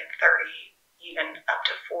there have been 30, even up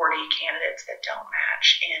to 40 candidates that don't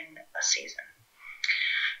match in a season.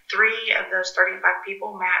 3 of those 35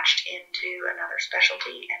 people matched into another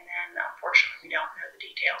specialty, and then unfortunately we don't know the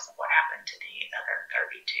details of what happened to the other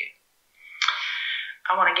 32.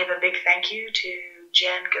 I want to give a big thank you to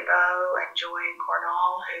Jen Gabot and Joy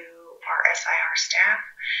Cornell, who are SIR staff.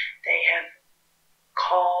 They have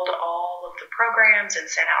called all of the programs and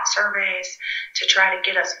sent out surveys to try to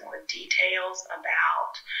get us more details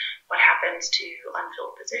about what happens to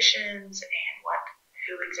unfilled positions and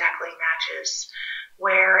who exactly matches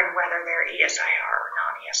where and whether they're ESIR or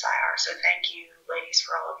non-ESIR. So thank you, ladies,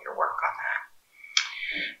 for all of your work on that.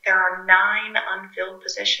 There are 9 unfilled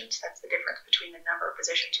positions. That's the difference between the number of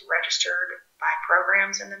positions registered by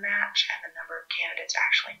programs in the match and the number of candidates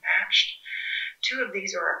actually matched. 2 of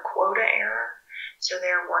these are a quota error. So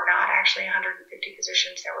there were not actually 150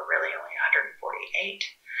 positions, there were really only 148.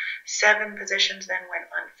 7 positions then went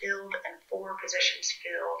unfilled and 4 positions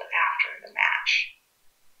filled after the match.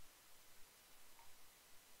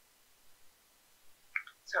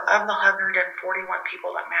 So of the 141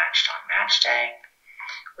 people that matched on match day,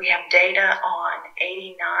 we have data on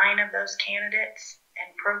 89 of those candidates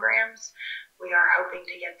and programs. We are hoping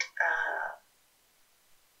to get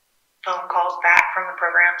phone calls back from the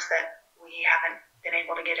programs that we haven't been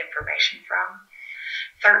able to get information from.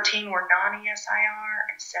 13 were non-ESIR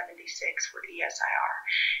and 76 were ESIR.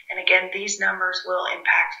 And again, these numbers will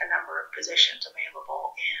impact the number of positions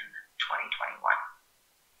available in 2021.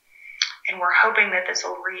 And we're hoping that this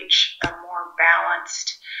will reach a more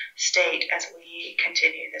balanced state as we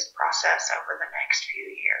continue this process over the next few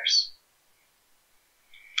years.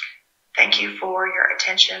 Thank you for your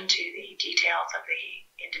attention to the details of the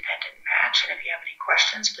independent match. And if you have any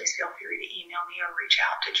questions, please feel free to email me or reach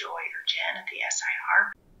out to Joy or Jen at the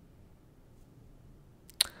SIR.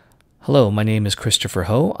 Hello, my name is Christopher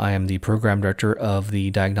Ho. I am the Program Director of the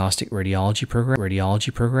Diagnostic Radiology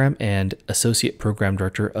Program and Associate Program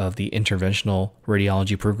Director of the Interventional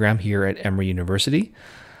Radiology Program here at Emory University.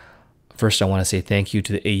 First, I want to say thank you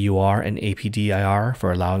to the AUR and APDIR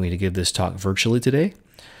for allowing me to give this talk virtually today.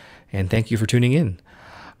 And thank you for tuning in.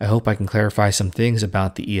 I hope I can clarify some things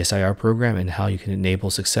about the ESIR program and how you can enable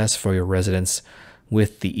success for your residents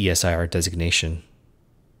with the ESIR designation.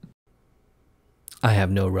 I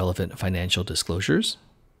have no relevant financial disclosures.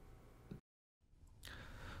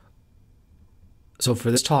 So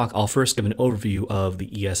for this talk, I'll first give an overview of the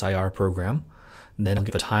ESIR program, and then I'll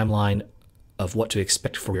give a timeline of what to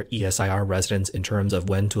expect for your ESIR residents in terms of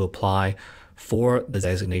when to apply for the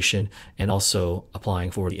designation and also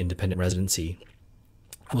applying for the independent residency.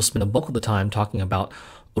 We'll spend a bulk of the time talking about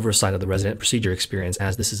oversight of the resident procedure experience,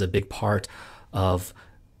 as this is a big part of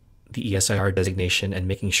the ESIR designation and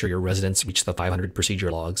making sure your residents reach the 500 procedure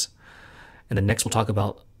logs. And then next we'll talk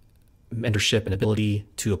about mentorship and ability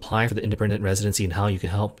to apply for the independent residency and how you can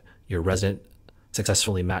help your resident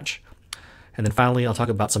successfully match. And then finally, I'll talk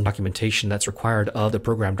about some documentation that's required of the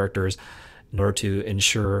program directors in order to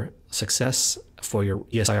ensure success for your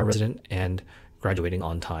ESIR resident and graduating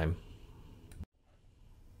on time.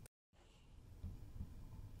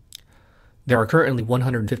 There are currently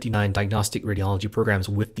 159 diagnostic radiology programs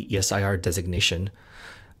with the ESIR designation.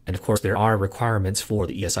 And of course, there are requirements for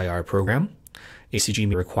the ESIR program.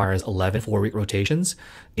 ACG requires 11 4-week rotations,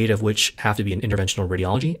 8 of which have to be in interventional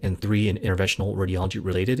radiology and 3 in interventional radiology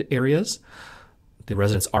related areas. The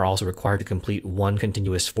residents are also required to complete 1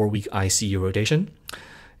 continuous 4-week ICU rotation.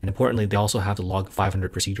 And importantly, they also have to log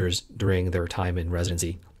 500 procedures during their time in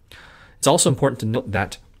residency. It's also important to note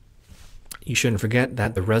that you shouldn't forget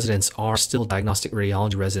that the residents are still diagnostic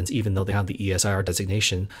radiology residents even though they have the ESIR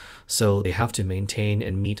designation, so they have to maintain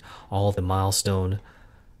and meet all of the milestone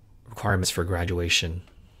requirements for graduation.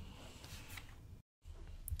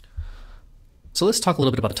 So let's talk a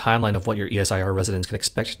little bit about the timeline of what your ESIR residents can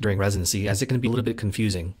expect during residency, as it can be a little bit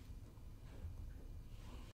confusing.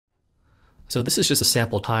 So this is just a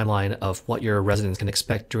sample timeline of what your residents can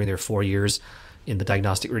expect during their 4 years in the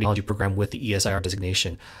diagnostic radiology program with the ESIR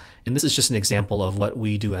designation. And this is just an example of what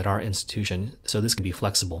we do at our institution, so this can be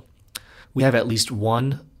flexible. We have at least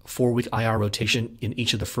 1 4-week IR rotation in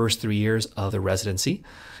each of the first 3 years of the residency.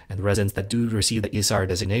 And the residents that do receive the ESIR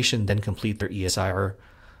designation then complete their ESIR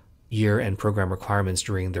year and program requirements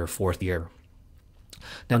during their 4th year.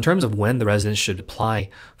 Now, in terms of when the residents should apply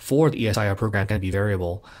for the ESIR program, can be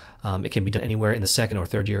variable. It can be done anywhere in the 2nd or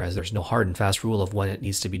 3rd year, as there's no hard and fast rule of when it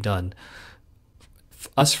needs to be done.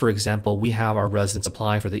 Us, for example, we have our residents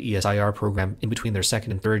apply for the ESIR program in between their 2nd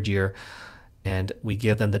and 3rd year, and we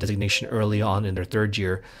give them the designation early on in their 3rd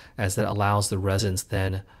year, as that allows the residents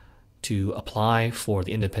then to apply for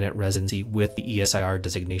the independent residency with the ESIR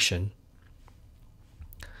designation.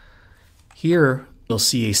 Here, you'll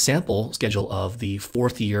see a sample schedule of the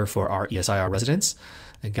 4th year for our ESIR residents.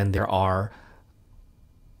 Again, there are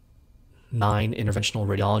 9 interventional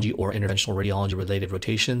radiology or interventional radiology related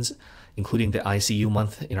rotations, including the ICU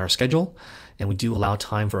month in our schedule. And we do allow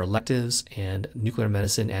time for electives and nuclear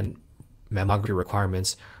medicine and mammography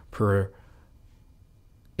requirements per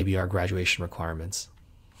ABR graduation requirements.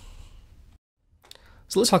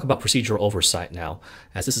 So let's talk about procedural oversight now,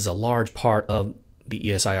 as this is a large part of the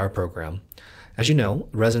ESIR program. As you know,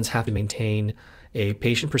 residents have to maintain a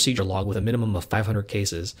patient procedure log with a minimum of 500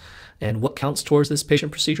 cases. And what counts towards this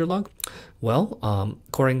patient procedure log? Well,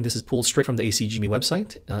 this is pulled straight from the ACGME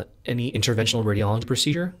website. Any interventional radiology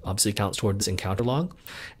procedure obviously counts toward this encounter log.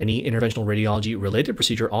 Any interventional radiology related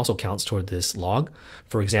procedure also counts toward this log.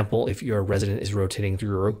 For example, if your resident is rotating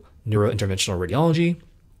through neurointerventional radiology,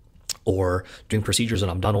 or doing procedures on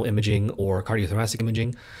abdominal imaging or cardiothoracic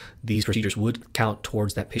imaging, these procedures would count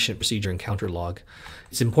towards that patient procedure encounter log.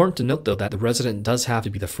 It's important to note, though, that the resident does have to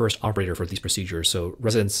be the first operator for these procedures, so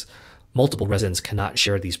multiple residents cannot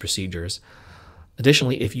share these procedures.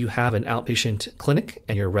 Additionally, if you have an outpatient clinic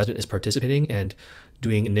and your resident is participating and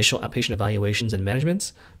doing initial outpatient evaluations and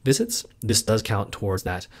management visits, this does count towards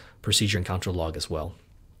that procedure encounter log as well.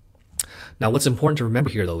 Now, what's important to remember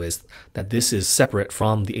here, though, is that this is separate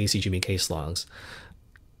from the ACGME case logs.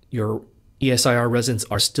 Your ESIR residents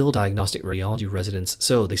are still diagnostic radiology residents,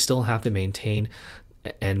 so they still have to maintain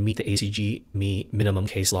and meet the ACGME minimum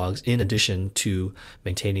case logs in addition to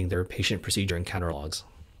maintaining their patient procedure encounter logs.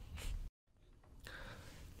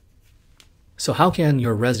 So how can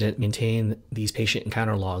your resident maintain these patient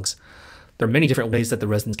encounter logs? There are many different ways that the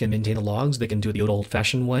residents can maintain the logs. They can do it the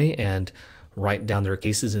old-fashioned way and write down their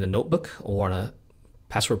cases in a notebook or on a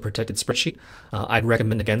password-protected spreadsheet. I'd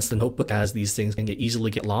recommend against the notebook, as these things can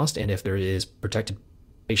easily get lost, and if there is protected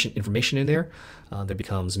patient information in there, there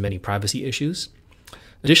becomes many privacy issues.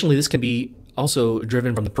 Additionally, this can be also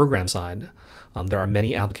driven from the program side. There are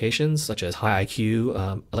many applications such as high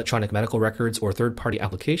IQ, electronic medical records, or third-party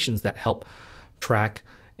applications that help track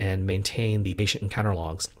and maintain the patient encounter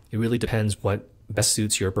logs. It really depends what best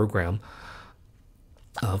suits your program.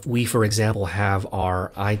 We, for example, have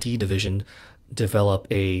our IT division develop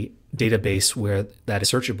a database that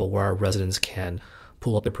is searchable, where our residents can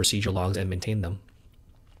pull up the procedure logs and maintain them.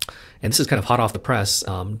 And this is kind of hot off the press,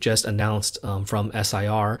 just announced from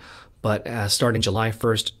SIR, but starting July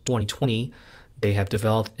 1st, 2020, they have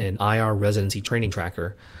developed an IR residency training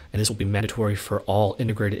tracker, and this will be mandatory for all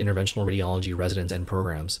integrated interventional radiology residents and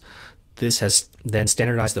programs. This has then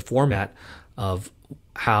standardized the format of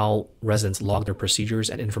how residents log their procedures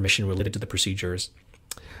and information related to the procedures.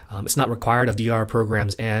 It's not required of DR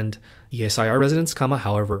programs and ESIR residents,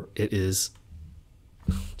 however, it is,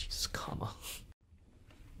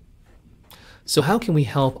 So how can we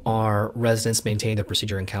help our residents maintain their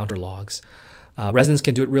procedure encounter logs? Residents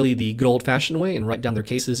can do it really the good old-fashioned way and write down their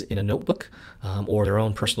cases in a notebook or their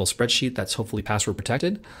own personal spreadsheet that's hopefully password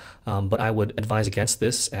protected. But I would advise against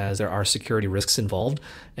this, as there are security risks involved,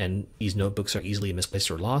 and these notebooks are easily misplaced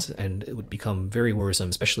or lost, and it would become very worrisome,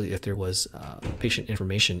 especially if there was patient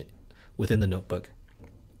information within the notebook.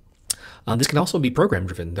 This can also be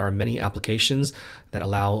program-driven. There are many applications that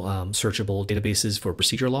allow searchable databases for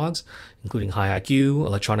procedure logs, including high IQ,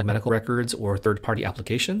 electronic medical records, or third-party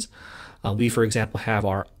applications. We, for example, have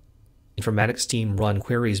our informatics team run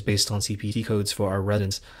queries based on CPT codes for our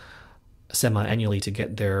residents semi-annually to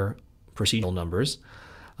get their procedural numbers.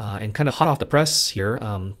 And kind of hot off the press here,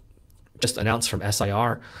 just announced from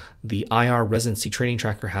SIR, the IR residency training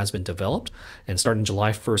tracker has been developed, and starting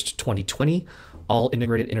July 1st, 2020, all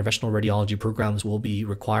integrated interventional radiology programs will be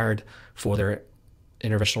required for their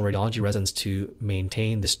interventional radiology residents to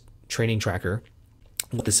maintain this training tracker.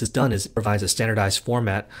 What this has done is it provides a standardized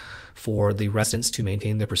format for the residents to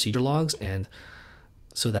maintain their procedure logs, and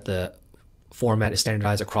so that the format is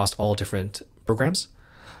standardized across all different programs.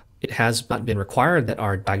 It has not been required that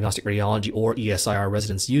our diagnostic radiology or ESIR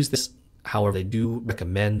residents use this. However, they do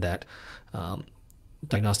recommend that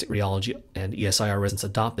diagnostic radiology and ESIR residents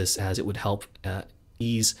adopt this, as it would help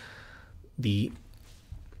ease the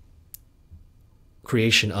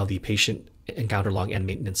creation of the patient encounter log and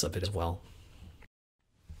maintenance of it as well.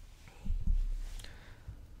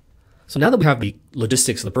 So now that we have the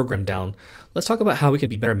logistics of the program down, let's talk about how we can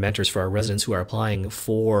be better mentors for our residents who are applying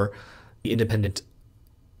for the independent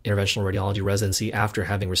interventional radiology residency after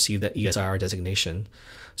having received that ESIR designation.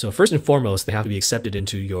 So first and foremost, they have to be accepted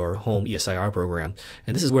into your home ESIR program.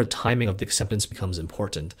 And this is where the timing of the acceptance becomes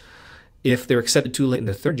important. If they're accepted too late in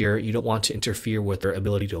the third year, you don't want to interfere with their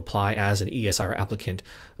ability to apply as an ESIR applicant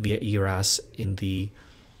via ERAS in the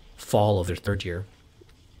fall of their third year.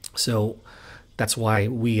 So that's why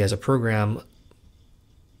we as a program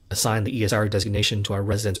assign the ESIR designation to our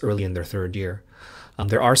residents early in their third year.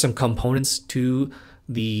 There are some components to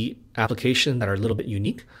the application that are a little bit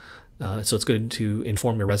unique. So it's good to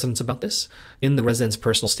inform your residents about this. In the resident's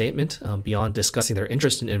personal statement, beyond discussing their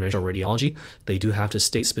interest in interventional radiology, they do have to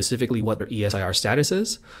state specifically what their ESIR status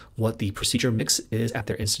is, what the procedure mix is at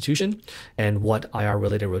their institution, and what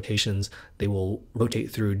IR-related rotations they will rotate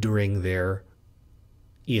through during their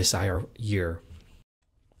ESIR year.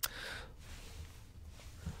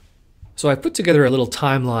 So I put together a little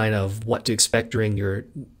timeline of what to expect during your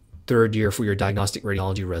third year for your diagnostic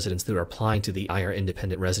radiology residents that are applying to the IR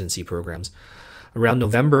independent residency programs. Around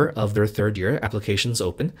November of their third year, applications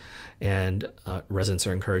open, and residents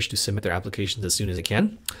are encouraged to submit their applications as soon as they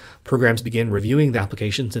can. Programs begin reviewing the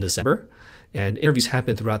applications in December, and interviews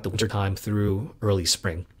happen throughout the wintertime through early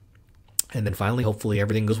spring. And then finally, hopefully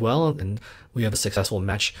everything goes well, and we have a successful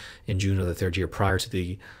match in June of the third year prior to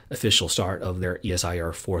the official start of their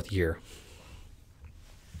ESIR fourth year.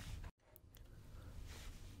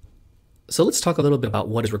 So let's talk a little bit about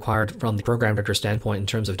what is required from the program director standpoint in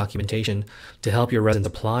terms of documentation to help your residents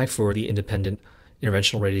apply for the independent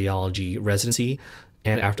interventional radiology residency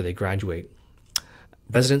and after they graduate.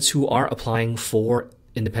 Residents who are applying for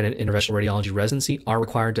independent interventional radiology residency are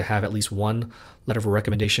required to have at least one letter of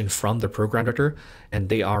recommendation from the program director, and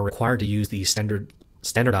they are required to use the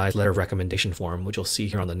standardized letter of recommendation form, which you'll see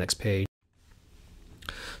here on the next page.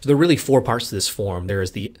 So there are really four parts to this form. There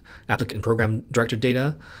is the applicant and program director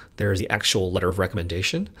data. There is the actual letter of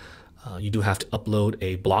recommendation. You do have to upload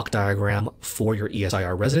a block diagram for your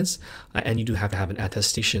ESIR residents, and you do have to have an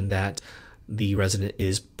attestation that the resident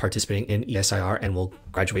is participating in ESIR and will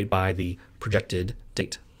graduate by the projected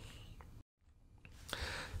date.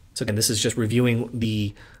 So again, this is just reviewing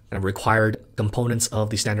the required components of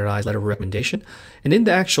the standardized letter of recommendation. And in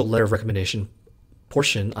the actual letter of recommendation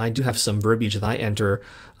portion, I do have some verbiage that I enter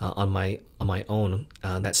on my own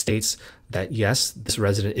that states that yes, this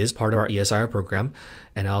resident is part of our ESIR program,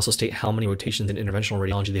 and I also state how many rotations in interventional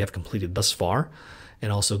radiology they have completed thus far,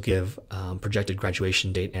 and also give projected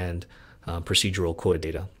graduation date and procedural quota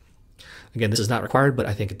data. Again, this is not required, but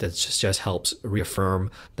I think that just helps reaffirm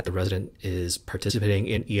that the resident is participating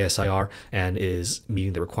in ESIR and is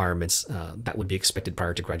meeting the requirements that would be expected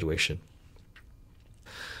prior to graduation.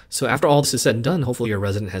 So after all this is said and done, hopefully your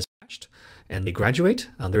resident has matched and they graduate.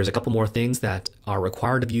 There's a couple more things that are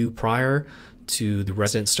required of you prior to the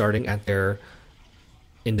resident starting at their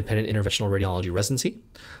independent interventional radiology residency.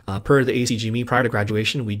 Per the ACGME, prior to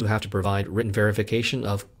graduation, we do have to provide written verification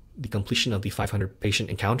of the completion of the 500 patient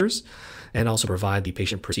encounters, and also provide the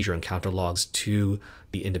patient procedure encounter logs to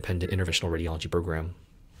the independent interventional radiology program.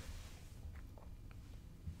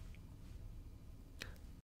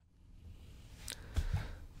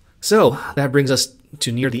 So that brings us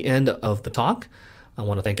to near the end of the talk. I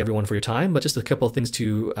want to thank everyone for your time, but just a couple of things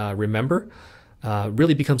to remember.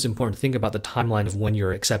 Really becomes important to think about the timeline of when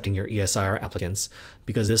you're accepting your ESIR applicants,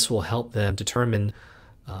 because this will help them determine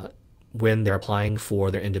when they're applying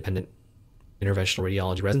for their independent interventional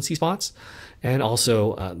radiology residency spots, and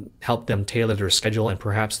also help them tailor their schedule and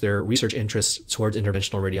perhaps their research interests towards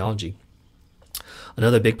interventional radiology.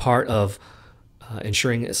 Another big part of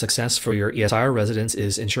ensuring success for your ESIR residents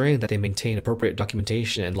is ensuring that they maintain appropriate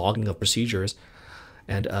documentation and logging of procedures.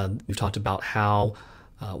 And we've talked about how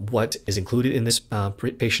what is included in this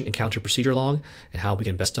patient encounter procedure log and how we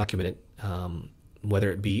can best document it,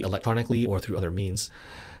 whether it be electronically or through other means.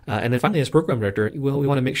 And then finally, as program director, we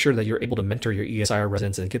want to make sure that you're able to mentor your ESIR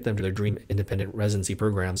residents and get them to their dream independent residency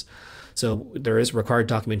programs. So there is required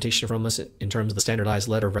documentation from us in terms of the standardized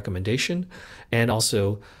letter of recommendation, and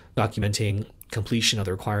also documenting completion of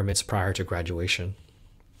the requirements prior to graduation.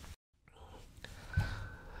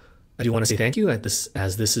 I do want to say thank you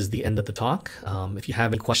as this is the end of the talk. If you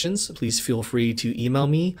have any questions, please feel free to email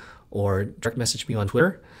me or direct message me on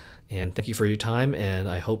Twitter. And thank you for your time, and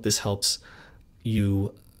I hope this helps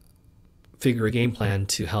you figure a game plan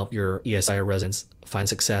to help your ESIR residents find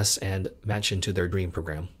success and match into their dream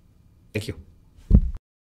program. Thank you.